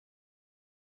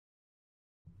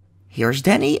Here's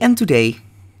Danny, and today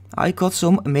I got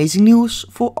some amazing news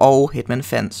for all Hitman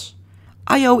fans.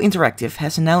 IO Interactive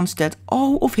has announced that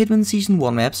all of Hitman Season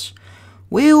 1 maps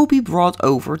will be brought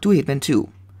over to Hitman 2.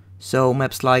 So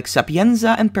maps like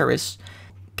Sapienza and Paris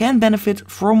can benefit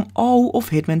from all of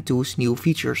Hitman 2's new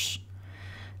features.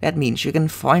 That means you can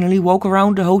finally walk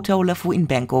around the hotel level in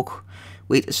Bangkok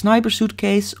with a sniper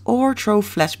suitcase or throw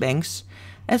flashbangs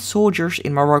at soldiers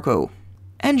in Morocco.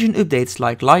 Engine updates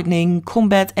like Lightning,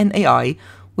 Combat and AI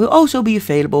will also be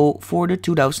available for the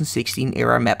 2016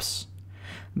 era maps.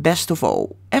 Best of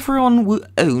all, everyone who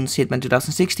owns Hitman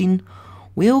 2016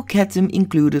 will get them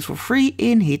included for free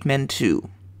in Hitman 2.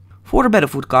 For the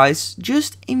Battlefield guys,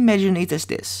 just imagine it as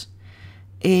this.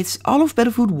 It's all of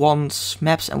Battlefield 1's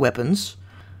maps and weapons,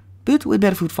 but with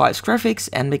Battlefield 5's graphics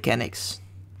and mechanics.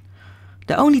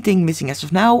 The only thing missing as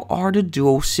of now are the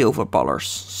dual silver ballers,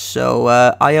 so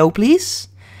IO please,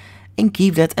 and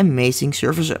keep that amazing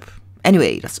service up.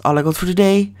 Anyway, that's all I got for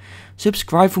today.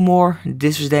 Subscribe for more.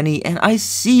 This was Danny and I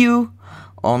see you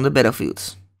on the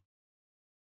battlefield.